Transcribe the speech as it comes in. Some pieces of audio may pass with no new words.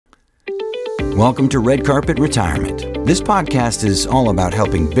Welcome to Red Carpet Retirement. This podcast is all about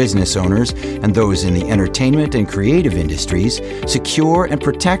helping business owners and those in the entertainment and creative industries secure and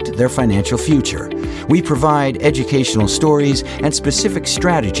protect their financial future. We provide educational stories and specific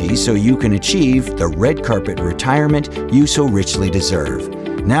strategies so you can achieve the red carpet retirement you so richly deserve.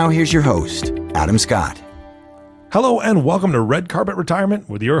 Now here's your host, Adam Scott. Hello and welcome to Red Carpet Retirement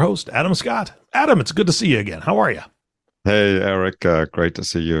with your host, Adam Scott. Adam, it's good to see you again. How are you? Hey, Eric. Great to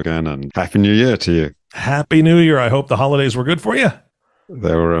see you again, and Happy New Year to you. Happy New Year. I hope the holidays were good for you.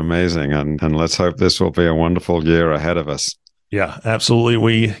 They were amazing, and let's hope this will be a wonderful year ahead of us. Yeah,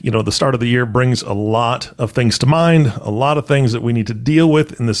 absolutely. The start of the year brings a lot of things to mind, a lot of things that we need to deal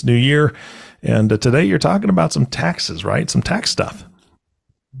with in this new year. And today you're talking about some taxes, right? Some tax stuff.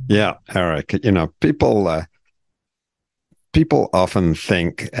 Yeah, Eric. People often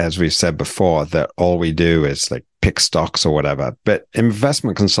think, as we've said before, that all we do is like pick stocks or whatever. But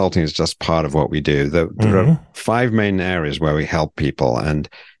investment consulting is just part of what we do. There are 5 main areas where we help people. And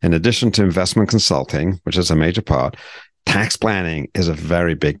in addition to investment consulting, which is a major part, tax planning is a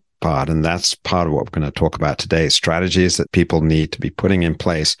very big part. And that's part of what we're going to talk about today. Strategies that people need to be putting in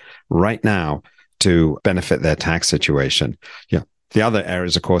place right now to benefit their tax situation. Yeah. The other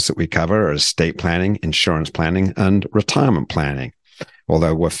areas, of course, that we cover are estate planning, insurance planning, and retirement planning.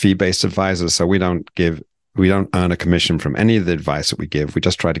 Although we're fee-based advisors, so we don't earn a commission from any of the advice that we give. We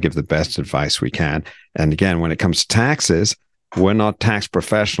just try to give the best advice we can. And again, when it comes to taxes, we're not tax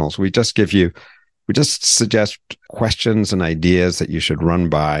professionals. We just suggest questions and ideas that you should run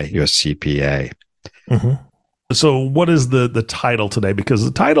by your CPA. Mm-hmm. So what is the title today? Because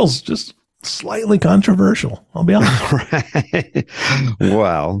the title's just slightly controversial, I'll be honest. Right.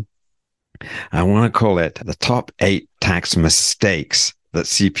 Well, I want to call it the top 8 tax mistakes that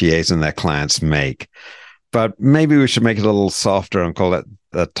CPAs and their clients make. But maybe we should make it a little softer and call it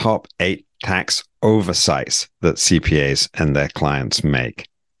the top 8 tax oversights that CPAs and their clients make.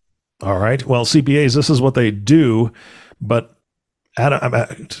 All right. Well, CPAs, this is what they do. But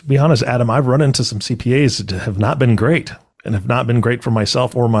Adam, to be honest, Adam, I've run into some CPAs that have not been great. And have not been great for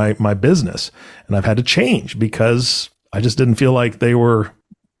myself or my business. And I've had to change because I just didn't feel like they were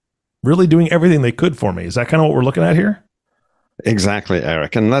really doing everything they could for me. Is that kind of what we're looking at here? Exactly,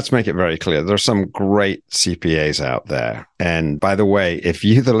 Eric. And let's make it very clear. There's some great CPAs out there. And by the way, if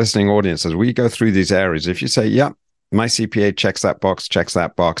you, the listening audience, as we go through these areas, if you say, yep, my CPA checks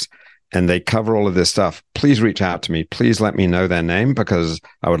that box, and they cover all of this stuff, please reach out to me. Please let me know their name because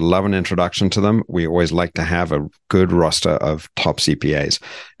I would love an introduction to them. We always like to have a good roster of top CPAs.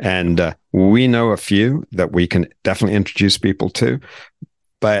 And we know a few that we can definitely introduce people to,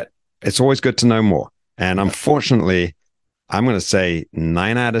 but it's always good to know more. And unfortunately, I'm going to say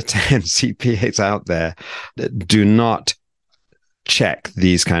 9 out of 10 CPAs out there do not check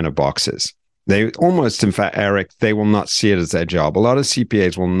these kind of boxes. They almost, in fact, Eric, they will not see it as their job. A lot of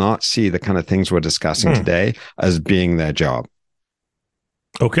CPAs will not see the kind of things we're discussing today as being their job.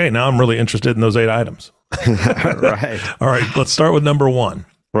 Okay, now I'm really interested in those 8 items. Right. All right, let's start with number 1.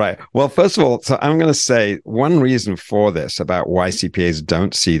 Right. Well, first of all, so I'm going to say one reason for this about why CPAs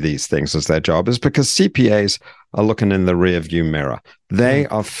don't see these things as their job is because CPAs are looking in the rear view mirror. They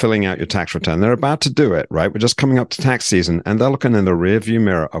are filling out your tax return. They're about to do it, right? We're just coming up to tax season and they're looking in the rear view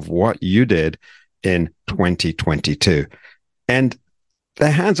mirror of what you did in 2022. And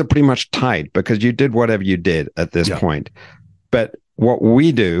their hands are pretty much tied because you did whatever you did at this point. But what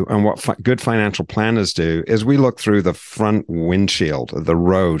we do and what good financial planners do is we look through the front windshield of the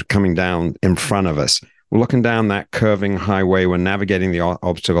road coming down in front of us. We're looking down that curving highway. We're navigating the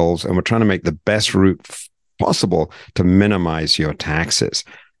obstacles and we're trying to make the best route possible to minimize your taxes.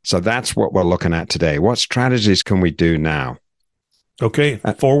 So that's what we're looking at today. What strategies can we do now? Okay.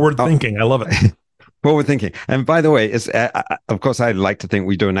 Forward thinking. I love it. Forward thinking. And by the way, of course, I'd like to think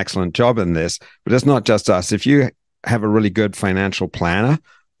we do an excellent job in this, but it's not just us. If you have a really good financial planner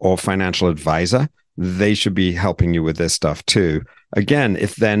or financial advisor, they should be helping you with this stuff too. Again,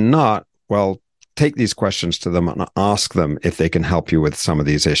 if they're not, well, take these questions to them and ask them if they can help you with some of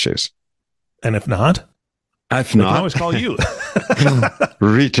these issues. And if not? They can always call you.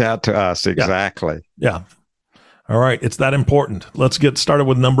 Reach out to us. Exactly. Yeah. All right. It's that important. Let's get started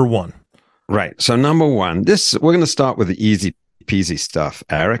with number 1. Right. So number 1, we're going to start with the easy peasy stuff,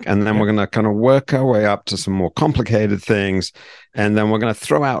 Eric, and then we're going to kind of work our way up to some more complicated things. And then we're going to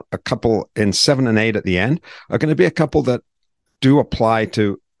throw out a couple in 7 and 8 at the end are going to be a couple that do apply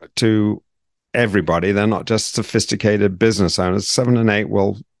to everybody. They're not just sophisticated business owners. 7 and 8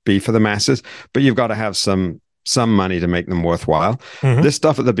 will be for the masses, but you've got to have some money to make them worthwhile. Mm-hmm. This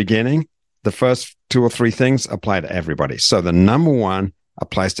stuff at the beginning, the first 2 or 3 things apply to everybody. So the number 1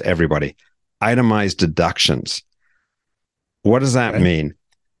 applies to everybody. itemized deductions. What does that mean?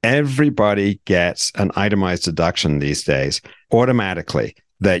 Everybody gets an itemized deduction these days automatically,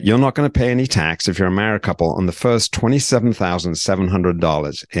 that you're not going to pay any tax if you're a married couple on the first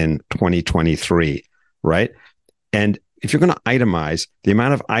 $27,700 in 2023, right? And if you're going to itemize, the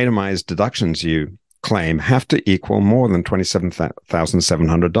amount of itemized deductions you claim have to equal more than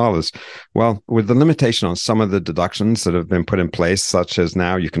 $27,700. Well, with the limitation on some of the deductions that have been put in place, such as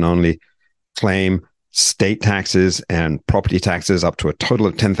now you can only claim state taxes and property taxes up to a total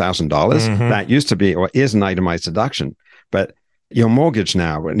of $10,000. That used to be or is an itemized deduction. But your mortgage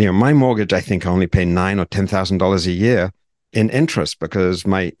now, my mortgage, I think I only pay $9,000 or $10,000 a year in interest because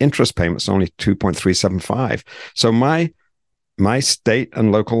my interest payment's only 2.375. So my state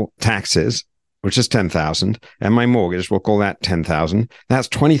and local taxes, which is $10,000, and my mortgage, we'll call that $10,000. That's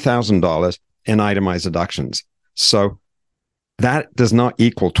 $20,000 in itemized deductions. So that does not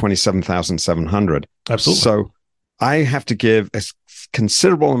equal $27,700. Absolutely. So I have to give a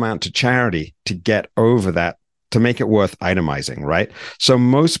considerable amount to charity to get over that, to make it worth itemizing, right? So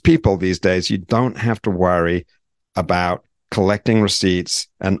most people these days, you don't have to worry about collecting receipts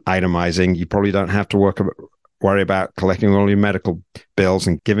and itemizing. You probably don't have to worry about collecting all your medical bills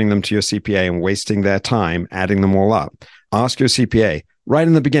and giving them to your CPA and wasting their time adding them all up. Ask your CPA right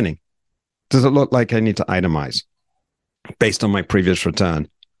in the beginning, does it look like I need to itemize based on my previous return?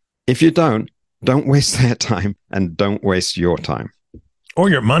 If you don't waste their time and don't waste your time. Or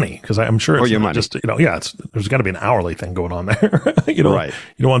your money, because I'm sure it's your money. Just, there's got to be an hourly thing going on there. Right. You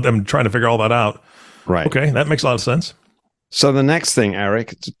don't want them trying to figure all that out. Right. Okay, that makes a lot of sense. So the next thing,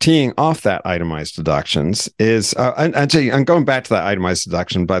 Eric, teeing off that itemized deductions is, and going back to that itemized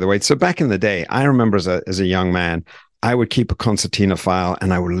deduction, by the way. So back in the day, I remember as a young man, I would keep a concertina file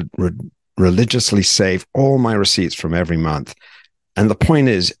and I would religiously save all my receipts from every month. And the point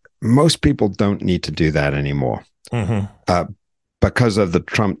is, most people don't need to do that anymore because of the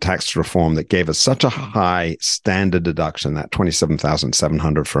Trump tax reform that gave us such a high standard deduction, that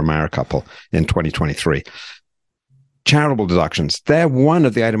 $27,700 for a married couple in 2023. Charitable deductions, they're one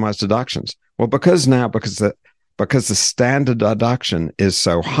of the itemized deductions. Well, because the standard deduction is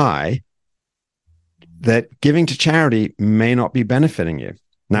so high that giving to charity may not be benefiting you.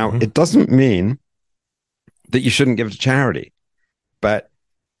 Now, it doesn't mean that you shouldn't give to charity, but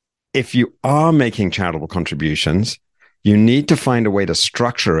if you are making charitable contributions, you need to find a way to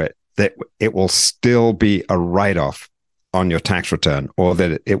structure it that it will still be a write-off on your tax return, or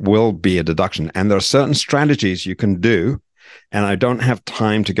that it will be a deduction. And there are certain strategies you can do, and I don't have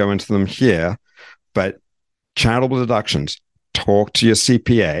time to go into them here, but charitable deductions, talk to your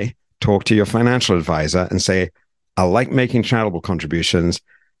CPA, talk to your financial advisor and say, I like making charitable contributions,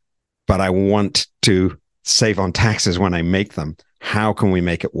 but I want to save on taxes when I make them. How can we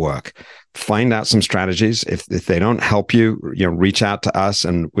make it work? Find out some strategies. If they don't help you, reach out to us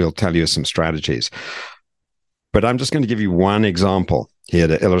and we'll tell you some strategies. But I'm just going to give you one example here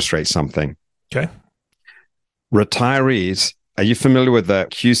to illustrate something. Okay. Retirees, are you familiar with the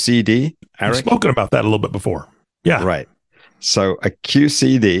QCD, Eric? I've spoken about that a little bit before. Yeah. Right. So a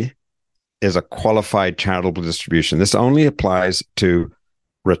QCD is a qualified charitable distribution. This only applies to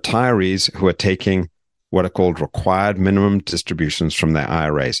retirees who are taking what are called required minimum distributions from their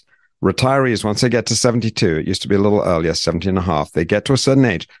IRAs. Retirees, once they get to 72, it used to be a little earlier, 70 and a half, they get to a certain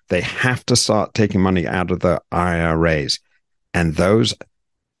age, they have to start taking money out of the IRAs. And those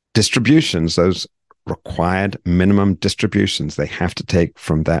distributions, those required minimum distributions they have to take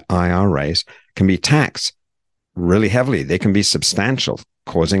from their IRAs can be taxed really heavily. They can be substantial,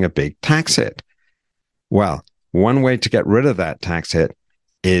 causing a big tax hit. Well, one way to get rid of that tax hit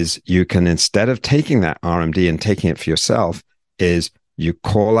is you can, instead of taking that RMD and taking it for yourself, is you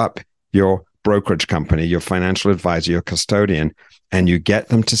call up your brokerage company, your financial advisor, your custodian, and you get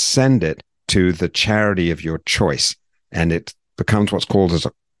them to send it to the charity of your choice. And it becomes what's called as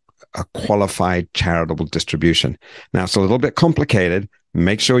a qualified charitable distribution. Now, it's a little bit complicated.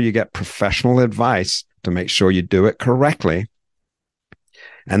 Make sure you get professional advice to make sure you do it correctly.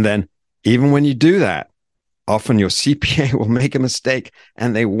 And then even when you do that, often your CPA will make a mistake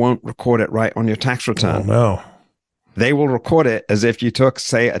and they won't record it right on your tax return. Oh, no. They will record it as if you took,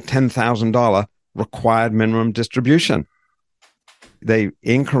 say, a $10,000 required minimum distribution. They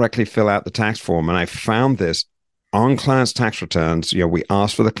incorrectly fill out the tax form. And I found this on clients' tax returns. We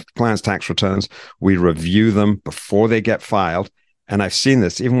ask for the clients' tax returns. We review them before they get filed. And I've seen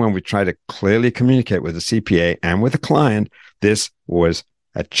this even when we try to clearly communicate with the CPA and with the client. This was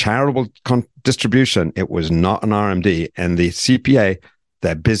a charitable distribution. It was not an RMD. And the CPA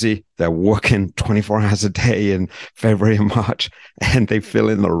They're busy. They're working 24 hours a day in February and March, and they fill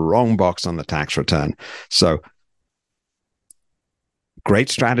in the wrong box on the tax return. So great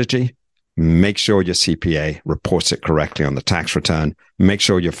strategy. Make sure your CPA reports it correctly on the tax return. Make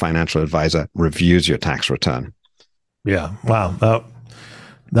sure your financial advisor reviews your tax return. Yeah. Wow.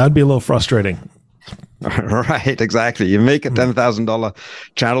 That'd be a little frustrating. Right. Exactly. You make a $10,000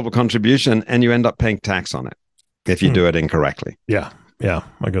 charitable contribution and you end up paying tax on it if you do it incorrectly. Yeah. Yeah.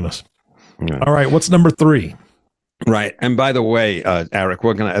 My goodness. Yeah. All right. What's number 3? Right. And by the way, Eric,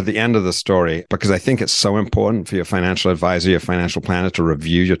 we're going to, at the end of the story, because I think it's so important for your financial advisor, your financial planner to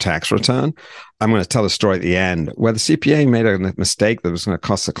review your tax return. I'm going to tell a story at the end where the CPA made a mistake that was going to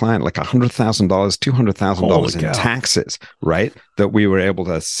cost the client like $100,000, $200,000 in taxes, right? That we were able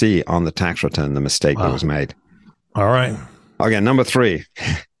to see on the tax return, the mistake that was made. All right. Okay. Number 3.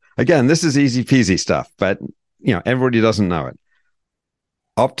 Again, this is easy peasy stuff, but everybody doesn't know it.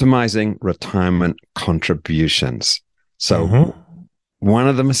 Optimizing retirement contributions. So one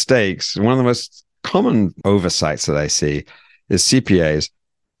of the mistakes, one of the most common oversights that I see is CPAs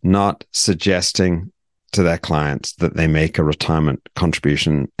not suggesting to their clients that they make a retirement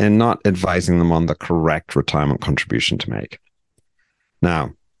contribution and not advising them on the correct retirement contribution to make.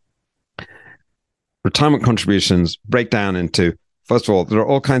 Now, retirement contributions break down into, first of all, there are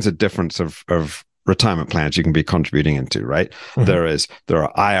all kinds of difference of retirement plans you can be contributing into, right? There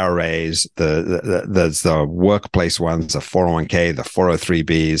are IRAs, there's the workplace ones, the 401k, the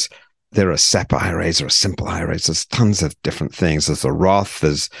 403bs. There are SEP IRAs, there are simple IRAs. There's tons of different things. There's the Roth,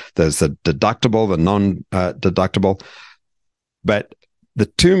 there's the deductible, the non-deductible. But the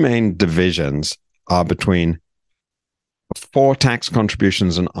two main divisions are between before tax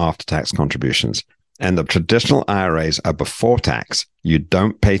contributions and after tax contributions. And the traditional IRAs are before tax. You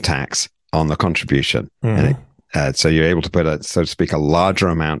don't pay tax on the contribution. And so you're able to put so to speak, a larger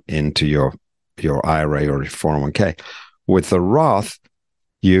amount into your IRA or your 401k. With the Roth,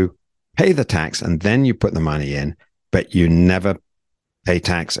 you pay the tax and then you put the money in, but you never pay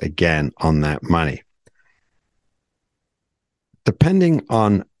tax again on that money. Depending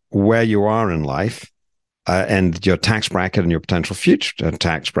on where you are in life and your tax bracket and your potential future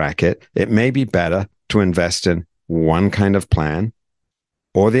tax bracket, it may be better to invest in one kind of plan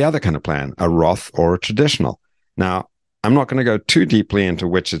or the other kind of plan, a Roth or a traditional. Now, I'm not going to go too deeply into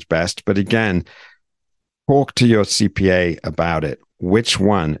which is best, but again, talk to your CPA about it. Which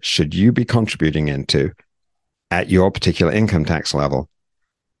one should you be contributing into at your particular income tax level?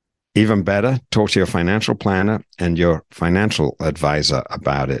 Even better, talk to your financial planner and your financial advisor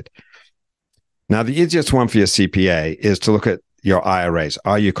about it. Now, the easiest one for your CPA is to look at your IRAs.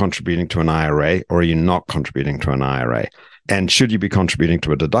 Are you contributing to an IRA or are you not contributing to an IRA? And should you be contributing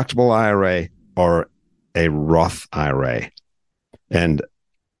to a deductible IRA or a Roth IRA? And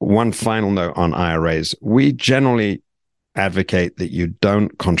one final note on IRAs, we generally advocate that you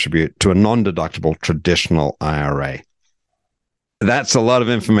don't contribute to a non-deductible traditional IRA. That's a lot of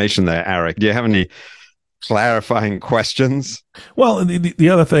information there, Eric. Do you have any clarifying questions? Well, the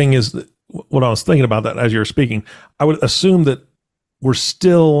other thing is that what I was thinking about that as you were speaking, I would assume that we're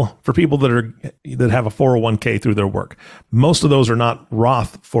still, for people that have a 401k through their work, most of those are not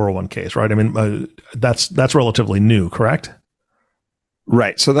Roth 401ks, right? I mean, that's relatively new, correct?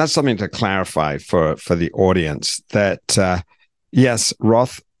 Right. So that's something to clarify for the audience that, yes,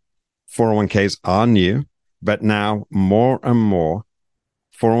 Roth 401ks are new, but now more and more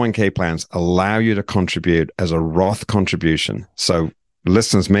 401k plans allow you to contribute as a Roth contribution. So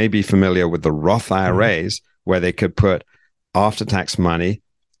listeners may be familiar with the Roth IRAs where they could put after-tax money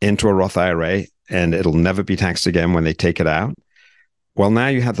into a Roth IRA and it'll never be taxed again when they take it out. Well, now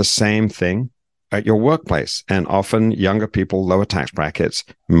you have the same thing at your workplace. And often younger people, lower tax brackets,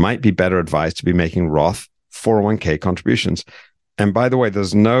 might be better advised to be making Roth 401k contributions. And by the way,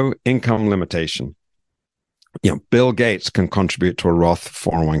 there's no income limitation. Bill Gates can contribute to a Roth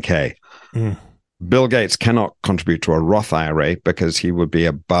 401k. Bill Gates cannot contribute to a Roth IRA because he would be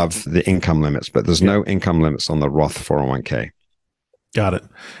above the income limits, but there's no income limits on the Roth 401k. Got it.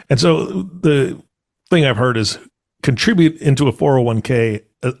 And so the thing I've heard is contribute into a 401k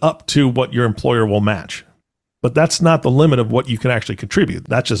up to what your employer will match. But that's not the limit of what you can actually contribute.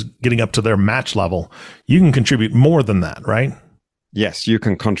 That's just getting up to their match level. You can contribute more than that, right? Yes, you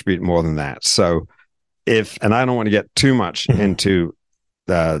can contribute more than that. So and I don't want to get too much into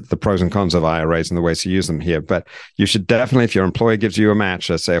the pros and cons of IRAs and the ways to use them here, but you should definitely, if your employer gives you a match,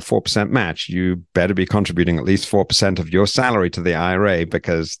 let's say a 4% match, you better be contributing at least 4% of your salary to the IRA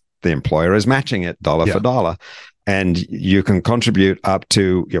because the employer is matching it dollar for dollar. And you can contribute up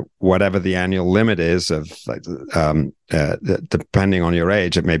to whatever the annual limit is of, depending on your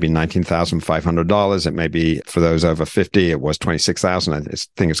age, it may be $19,500. It may be, for those over 50, it was $26,000. I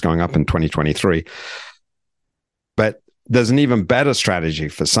think it's going up in 2023. But there's an even better strategy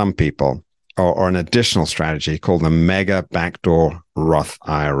for some people, or an additional strategy called the Mega Backdoor Roth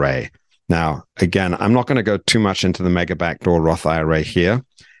IRA. Now, again, I'm not going to go too much into the Mega Backdoor Roth IRA here.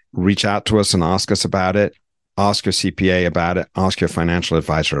 Reach out to us and ask us about it. Ask your CPA about it. Ask your financial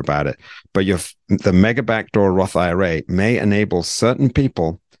advisor about it. But the Mega Backdoor Roth IRA may enable certain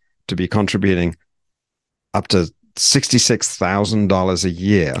people to be contributing up to $66,000 a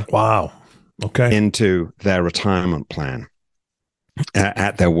year. Wow. Okay. Into their retirement plan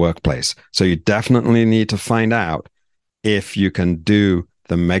at their workplace. So you definitely need to find out if you can do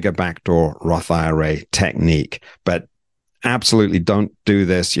the Mega Backdoor Roth IRA technique. But absolutely don't do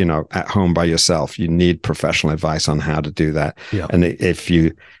this, at home by yourself. You need professional advice on how to do that. Yeah. And if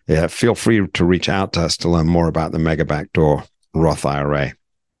you feel free to reach out to us to learn more about the Mega Backdoor Roth IRA.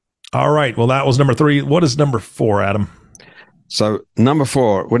 All right. Well, that was number 3. What is number 4, Adam? So number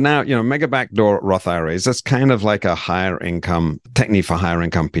 4, we're now, Mega Backdoor Roth IRAs. That's kind of like a higher income technique for higher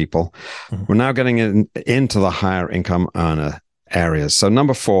income people. Mm-hmm. We're now getting into the higher income earner areas. So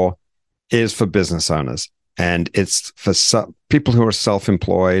number 4 is for business owners. And it's for people who are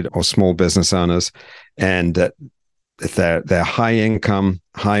self-employed or small business owners, and they're high income,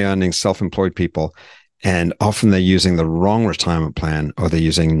 high earning, self-employed people, and often they're using the wrong retirement plan, or they're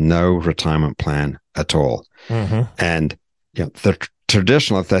using no retirement plan at all. Mm-hmm. And the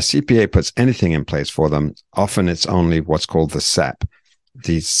traditional, if their CPA puts anything in place for them, often it's only what's called the SEP,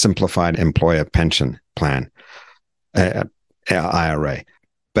 the Simplified Employer Pension Plan, IRA.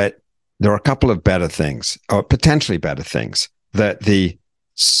 But there are a couple of better things, or potentially better things, that the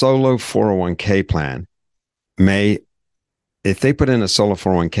solo 401k plan may, if they put in a solo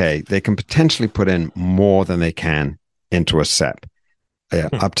 401k, they can potentially put in more than they can into a SEP,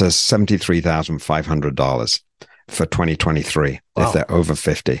 up to $73,500 for 2023, wow, if they're over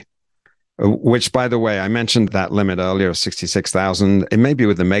 50. Which, by the way, I mentioned that limit earlier of 66,000. It may be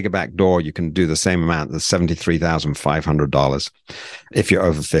with the Mega Backdoor, you can do the same amount, the $73,500 if you're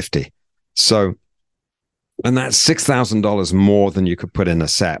over 50. So, and that's $6,000 more than you could put in a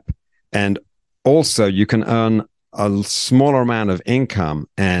SEP. And also you can earn a smaller amount of income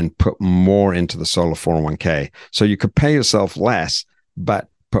and put more into the solo 401k. So you could pay yourself less, but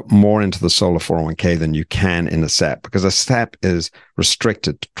put more into the solo 401k than you can in a SEP, because a SEP is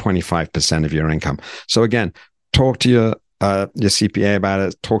restricted to 25% of your income. So again, talk to your CPA about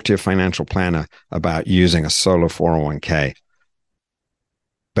it. Talk to your financial planner about using a solo 401k.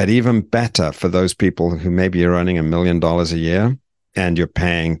 But even better for those people who maybe are earning $1 million a year and you're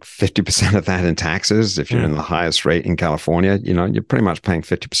paying 50% of that in taxes. If you're in the highest rate in California, you're pretty much paying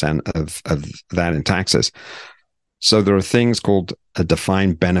 50% of that in taxes. So there are things called a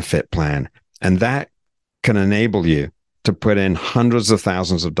defined benefit plan, and that can enable you to put in hundreds of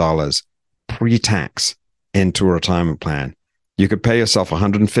thousands of dollars pre-tax into a retirement plan. You could pay yourself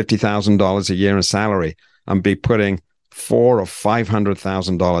 $150,000 a year in salary and be putting $400,000 or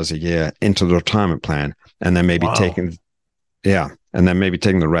 $500,000 a year into the retirement plan, and then maybe taking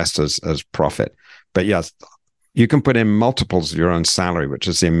the rest as profit. But yes, you can put in multiples of your own salary, which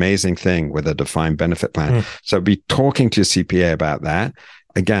is the amazing thing with a defined benefit plan. So be talking to your CPA about that,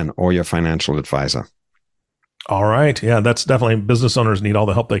 again, or your financial advisor. All right. Yeah, that's definitely, business owners need all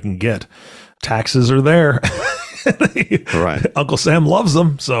the help they can get. Taxes are there. Right. Uncle Sam loves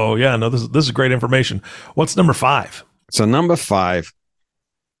them. So yeah, no, this is great information. What's number 5? So number 5,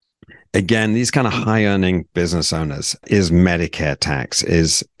 again, these kind of high earning business owners, is Medicare tax,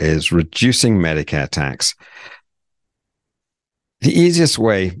 is reducing Medicare tax. The easiest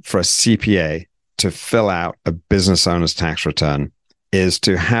way for a CPA to fill out a business owner's tax return is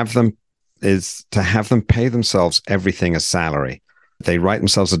to have them pay themselves everything as salary. They write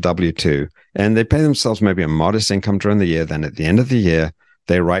themselves a W-2 and they pay themselves maybe a modest income during the year. Then at the end of the year,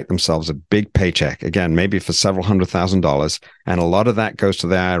 they write themselves a big paycheck, again, maybe for several $100,000. And a lot of that goes to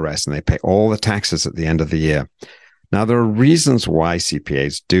the IRS and they pay all the taxes at the end of the year. Now, there are reasons why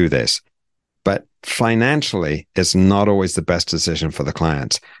CPAs do this, but financially, it's not always the best decision for the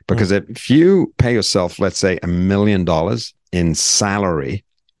clients. Because if you pay yourself, let's say, $1 million in salary,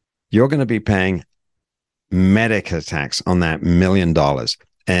 you're going to be paying Medicare tax on that $1 million.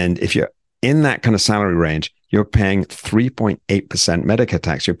 And if you're in that kind of salary range, you're paying 3.8% Medicare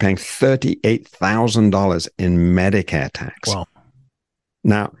tax. You're paying $38,000 in Medicare tax. Wow.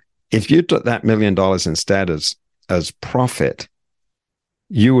 Now, if you took that $1 million instead as profit,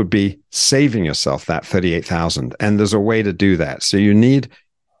 you would be saving yourself that $38,000. And there's a way to do that. So you need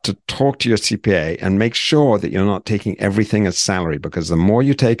to talk to your CPA and make sure that you're not taking everything as salary, because the more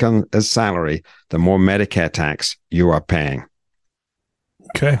you take on as salary, the more Medicare tax you are paying.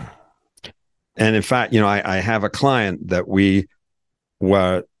 Okay. And in fact, I have a client that we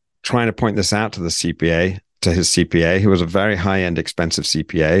were trying to point this out to his CPA, who was a very high-end, expensive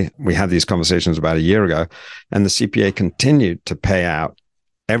CPA. We had these conversations about a year ago, and the CPA continued to pay out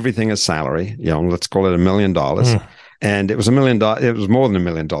everything as salary. Let's call it $1 million. And it was $1 million. It was more than $1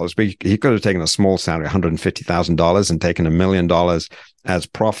 million. But he could have taken a small salary, $150,000, and taken $1 million as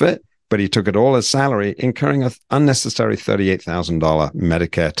profit. But he took it all as salary, incurring an unnecessary $38,000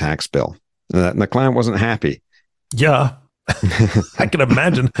 Medicare tax bill. And the client wasn't happy. Yeah. I can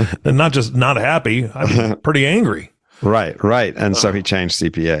imagine. And not just not happy, I'm pretty angry. Right. And so he changed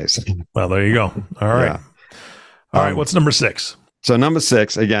CPAs. Well, there you go. All right. Yeah. All right. What's number 6? So number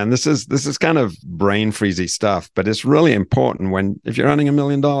 6, again, this is kind of brain freezy stuff, but it's really important if you're earning $1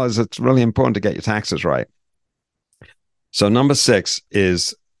 million, it's really important to get your taxes right. So number 6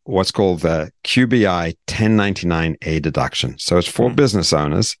 is what's called the QBI 1099A deduction. So it's for business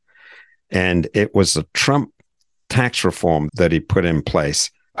owners, and it was the Trump tax reform that he put in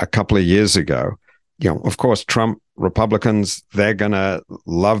place a couple of years ago. Of course, Trump Republicans, they're going to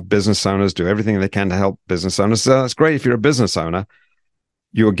love business owners, do everything they can to help business owners. So that's great. If you're a business owner,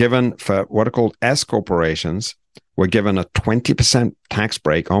 you were given, for what are called S corporations, were given a 20% tax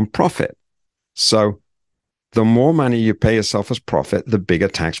break on profit. So the more money you pay yourself as profit, the bigger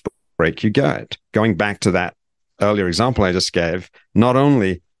tax break you get. Going back to that earlier example I just gave, not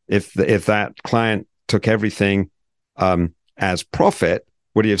only if that client took everything as profit,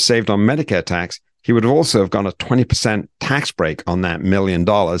 would he have saved on Medicare tax? He would have also have gone a 20% tax break on that $1 million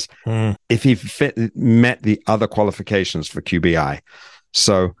if he met the other qualifications for QBI.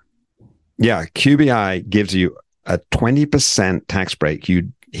 So, yeah, QBI gives you a 20% tax break.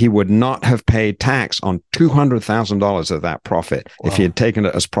 He would not have paid tax on $200,000 of that profit if he had taken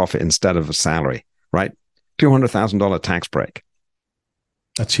it as profit instead of a salary, right? $200,000 tax break.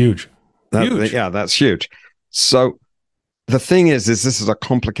 That's huge. Huge. Yeah, that's huge. So the thing is this is a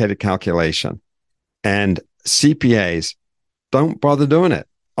complicated calculation. And CPAs don't bother doing it.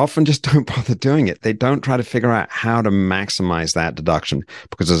 Often just don't bother doing it. They don't try to figure out how to maximize that deduction,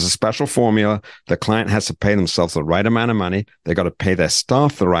 because there's a special formula. The client has to pay themselves the right amount of money. They got to pay their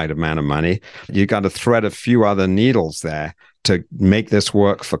staff the right amount of money. You got to thread a few other needles there to make this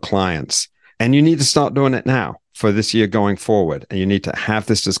work for clients. And you need to start doing it now for this year going forward. And you need to have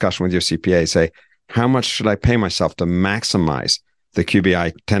this discussion with your CPA. Say, how much should I pay myself to maximize the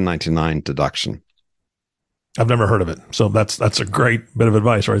QBI 1099 deduction? I've never heard of it. So that's a great bit of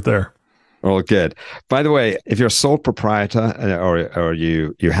advice right there. Well, good. By the way, if you're a sole proprietor or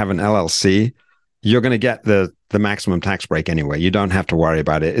you have an LLC, you're going to get the maximum tax break anyway. You don't have to worry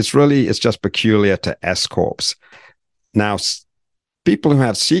about it. It's just peculiar to S corps. Now, people who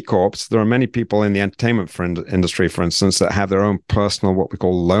have C corps, there are many people in the entertainment industry, for instance, that have their own personal, what we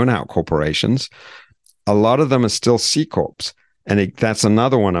call loan out corporations. A lot of them are still C corps. And that's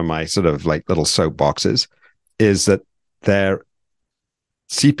another one of my sort of like little soapboxes, is that their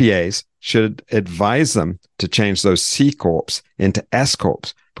CPAs should advise them to change those C corps into S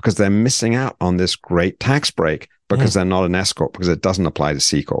corps, because they're missing out on this great tax break because they're not an S corp, because it doesn't apply to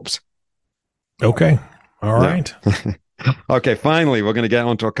C corps. Okay. All right. Okay. Finally, we're going to get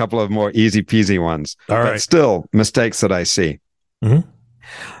on to a couple of more easy peasy ones. All right. But still mistakes that I see. Mm-hmm.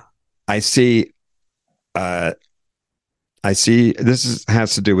 I see this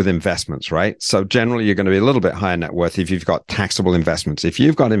has to do with investments, right? So generally, you're going to be a little bit higher net worth if you've got taxable investments. If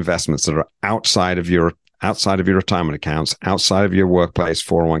you've got investments that are outside of your retirement accounts, outside of your workplace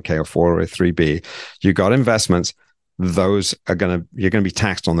 401k or 403b, you got investments. You're going to be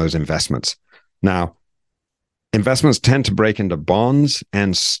taxed on those investments. Now, investments tend to break into bonds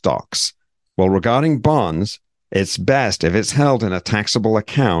and stocks. Well, regarding bonds, it's best if it's held in a taxable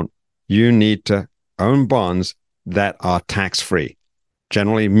account. You need to own bonds that are tax-free,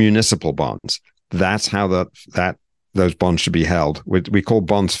 generally municipal bonds. That's how those bonds should be held. We call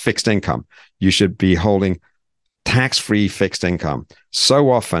bonds fixed income. You should be holding tax-free fixed income. So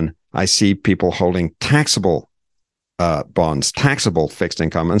often I see people holding taxable bonds, taxable fixed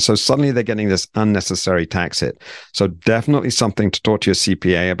income. And so suddenly they're getting this unnecessary tax hit. So definitely something to talk to your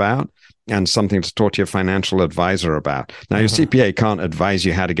CPA about, and something to talk to your financial advisor about. Now, your CPA can't advise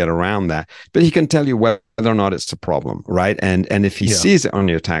you how to get around that, but he can tell you whether or not it's a problem, right? And if he sees it on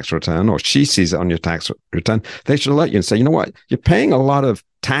your tax return, or she sees it on your tax return, they should alert you and say, you know what, you're paying a lot of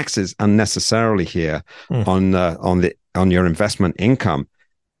taxes unnecessarily here on your investment income.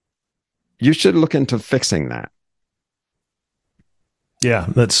 you should look into fixing that. Yeah,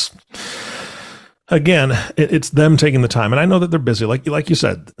 that's, again, it's them taking the time. And I know that they're busy. Like you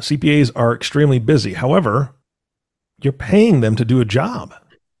said, CPAs are extremely busy. However, you're paying them to do a job.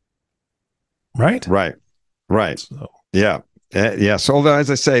 Right? Right. So. Yeah. Yeah. So although, as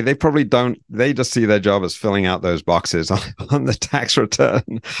I say, they probably don't, they just see their job as filling out those boxes on the tax return.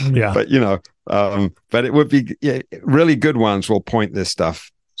 Yeah. But, but it would be really good ones will point this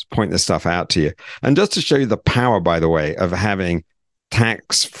stuff out to you. And just to show you the power, by the way, of having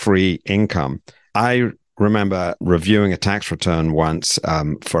tax-free income, I remember reviewing a tax return once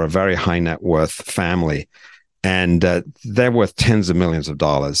for a very high net worth family, and they're worth tens of millions of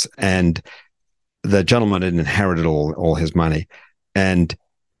dollars. And the gentleman had inherited all his money, and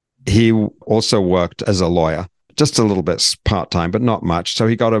he also worked as a lawyer, just a little bit part-time, but not much. So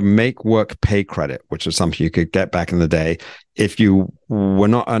he got a make work pay credit, which is something you could get back in the day. If you were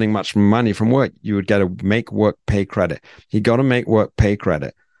not earning much money from work, you would get a make work pay credit. He got a make work pay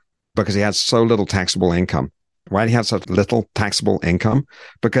credit because he had so little taxable income. Why did he have such little taxable income?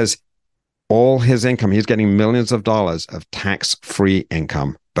 Because all his income, he's getting millions of dollars of tax-free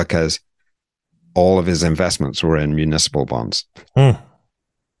income because all of his investments were in municipal bonds.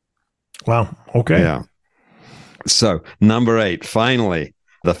 Wow. Okay. Yeah. So number 8, finally,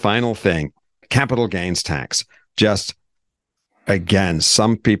 the final thing, capital gains tax. Just, again,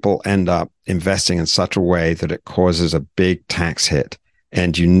 some people end up investing in such a way that it causes a big tax hit.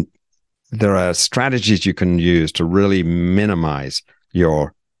 And there are strategies you can use to really minimize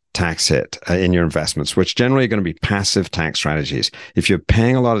your tax hit in your investments, which generally are going to be passive tax strategies. If you're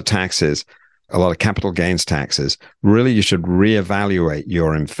paying a lot of taxes, a lot of capital gains taxes, really you should reevaluate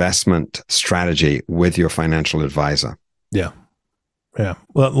your investment strategy with your financial advisor. Yeah. Yeah.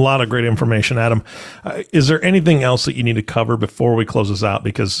 Well, a lot of great information, Adam. Is there anything else that you need to cover before we close this out?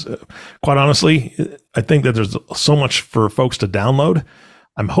 Because quite honestly, I think that there's so much for folks to download.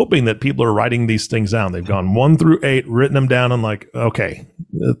 I'm hoping that people are writing these things down. They've gone 1 through 8, written them down, and like, okay,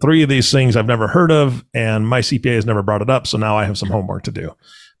 3 of these things I've never heard of, and my CPA has never brought it up. So now I have some homework to do.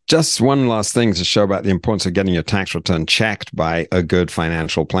 Just one last thing to show about the importance of getting your tax return checked by a good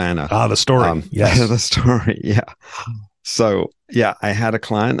financial planner. The story. Yes. The story. Yeah. So, yeah, I had a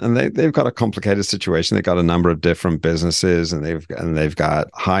client, and they've got a complicated situation. They've got a number of different businesses, and they've got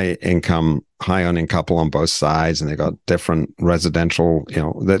high income, high earning couple on both sides, and they've got different residential,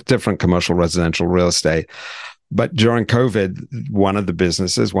 the different commercial residential real estate. But during COVID, one of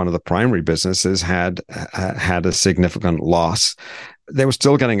the primary businesses had a significant loss. They were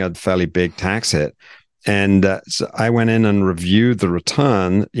still getting a fairly big tax hit. And so I went in and reviewed the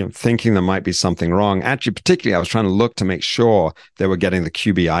return, thinking there might be something wrong. Actually, particularly, I was trying to look to make sure they were getting the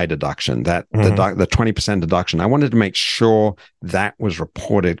QBI deduction, the 20% deduction. I wanted to make sure that was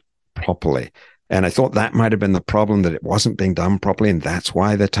reported properly. And I thought that might have been the problem, that it wasn't being done properly, and that's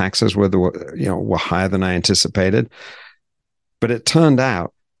why the taxes were higher than I anticipated. But it turned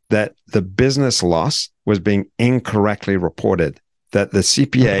out that the business loss was being incorrectly reported, that the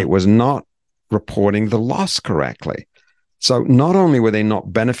CPA was not reporting the loss correctly. So not only were they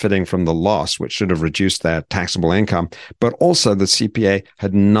not benefiting from the loss, which should have reduced their taxable income, but also the CPA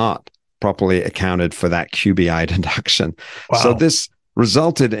had not properly accounted for that QBI deduction. Wow. So this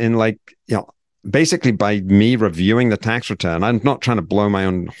resulted in basically by me reviewing the tax return. I'm not trying to blow my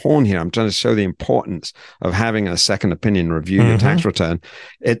own horn here. I'm trying to show the importance of having a second opinion review your tax return.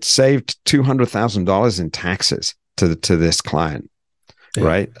 It saved $200,000 in taxes to this client,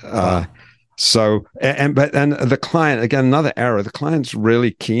 right? Wow. So, but the client, again, another error, the client's really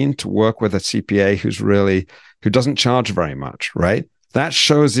keen to work with a CPA who doesn't charge very much, right? That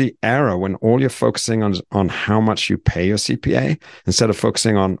shows the error when all you're focusing on how much you pay your CPA instead of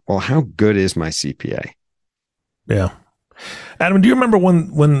focusing on, well, how good is my CPA? Yeah. Adam, do you remember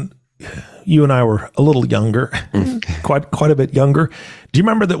when you and I were a little younger, quite a bit younger? Do you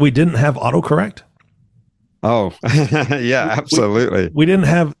remember that we didn't have autocorrect? Oh, yeah, absolutely. We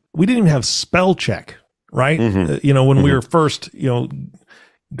didn't even have spell check, right? When we were first,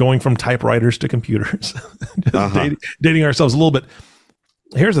 going from typewriters to computers, dating ourselves a little bit.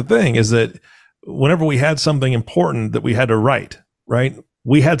 Here's the thing is that whenever we had something important that we had to write, right,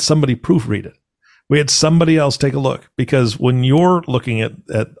 we had somebody proofread it. We had somebody else take a look, because when you're looking at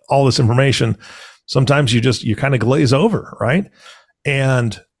all this information, sometimes you kind of glaze over, right?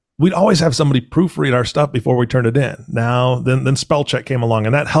 And we'd always have somebody proofread our stuff before we turned it in. Now, then spell check came along,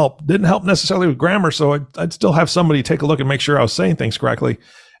 and that didn't help necessarily with grammar. So I'd still have somebody take a look and make sure I was saying things correctly.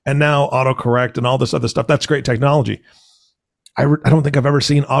 And now autocorrect and all this other stuff, that's great technology. I don't think I've ever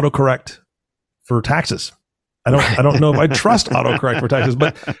seen autocorrect for taxes. I don't know if I trust autocorrect for taxes,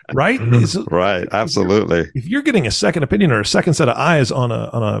 but right? Right. Absolutely. If you're getting a second opinion or a second set of eyes on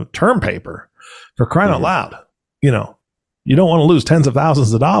a term paper, for crying out loud, you don't want to lose tens of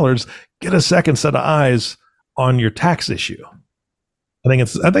thousands of dollars. Get a second set of eyes on your tax issue. I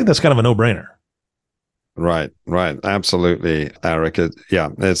think that's kind of a no-brainer. Right. Absolutely, Eric.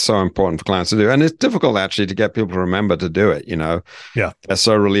 It's so important for clients to do. And it's difficult actually to get people to remember to do it, Yeah. They're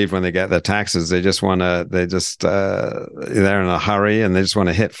so relieved when they get their taxes. They're in a hurry and they just want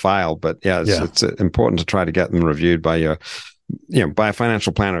to hit file. But it's important to try to get them reviewed by by a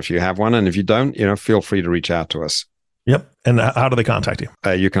financial planner if you have one. And if you don't, feel free to reach out to us. Yep. And how do they contact you?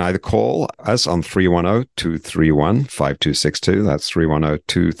 You can either call us on 310-231-5262. That's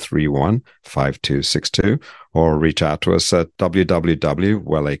 310-231-5262. Or reach out to us at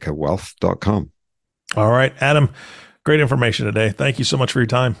www.wellacrewealth.com. All right, Adam, great information today. Thank you so much for your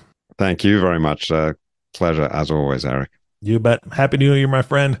time. Thank you very much. Pleasure as always, Eric. You bet. Happy New Year, my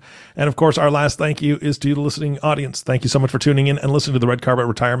friend. And of course, our last thank you is to the listening audience. Thank you so much for tuning in and listening to the Red Carpet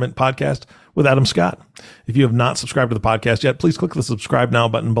Retirement Podcast with Adam Scott. If you have not subscribed to the podcast yet, please click the subscribe now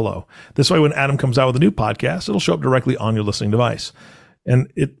button below. This way, when Adam comes out with a new podcast, it'll show up directly on your listening device.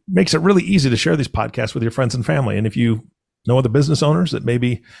 And it makes it really easy to share these podcasts with your friends and family. And if you know other business owners that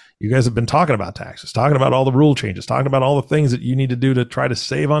maybe you guys have been talking about taxes, talking about all the rule changes, talking about all the things that you need to do to try to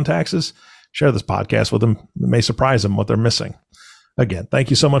save on taxes, share this podcast with them. It may surprise them what they're missing. Again, thank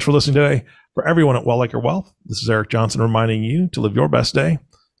you so much for listening today. For everyone at Wellacre Wealth, this is Eric Johnson reminding you to live your best day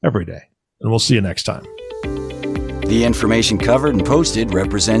every day. And we'll see you next time. The information covered and posted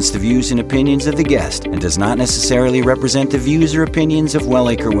represents the views and opinions of the guest and does not necessarily represent the views or opinions of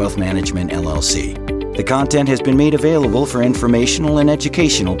Wellacre Wealth Management, LLC. The content has been made available for informational and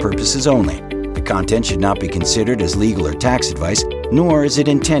educational purposes only. The content should not be considered as legal or tax advice, nor is it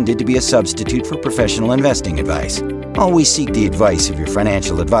intended to be a substitute for professional investing advice. Always seek the advice of your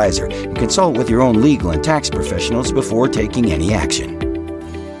financial advisor and consult with your own legal and tax professionals before taking any action.